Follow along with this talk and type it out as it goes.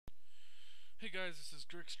Hey guys, this is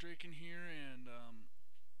Grix Draken here, and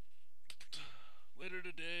later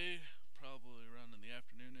today, probably around in the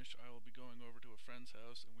afternoonish, I will be going over to a friend's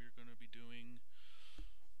house, and we're going to be doing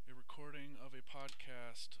a recording of a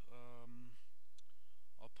podcast.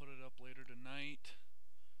 I'll put it up later tonight.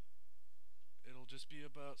 It'll just be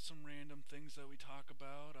about some random things that we talk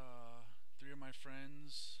about. Three of my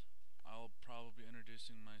friends. I'll probably be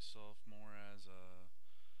introducing myself more as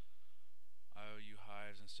IOU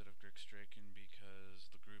Hives instead of Grix Draken,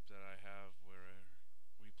 because the group that I have where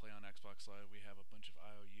we play on Xbox Live, we have a bunch of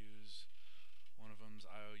IOUs. One of them's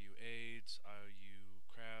IOU AIDS, IOU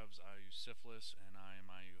Crabs, IOU Syphilis, and I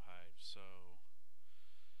am IOU Hives. So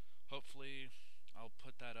hopefully I'll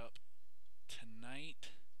put that up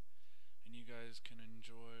tonight and you guys can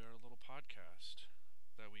enjoy our little podcast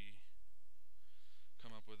that we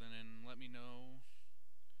come up with, and then let me know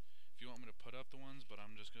if you want me to put up the ones, but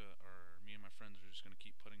I'm just gonna, or me and my friends are just gonna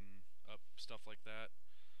keep putting up stuff like that.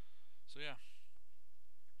 So yeah.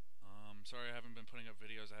 Sorry I haven't been putting up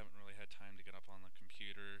videos. I haven't really had time to get up on the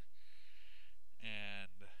computer,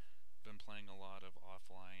 and been playing a lot of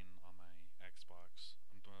offline on my Xbox.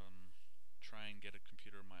 I'm try and get a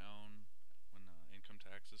computer of my own when income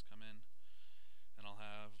taxes come in, and I'll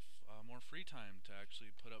have more free time to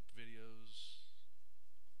actually put up videos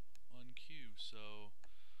on cue. So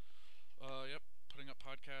yep, putting up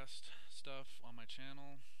podcast stuff on my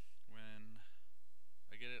channel. When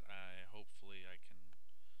I get it, hopefully I can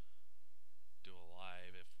do a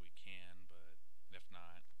live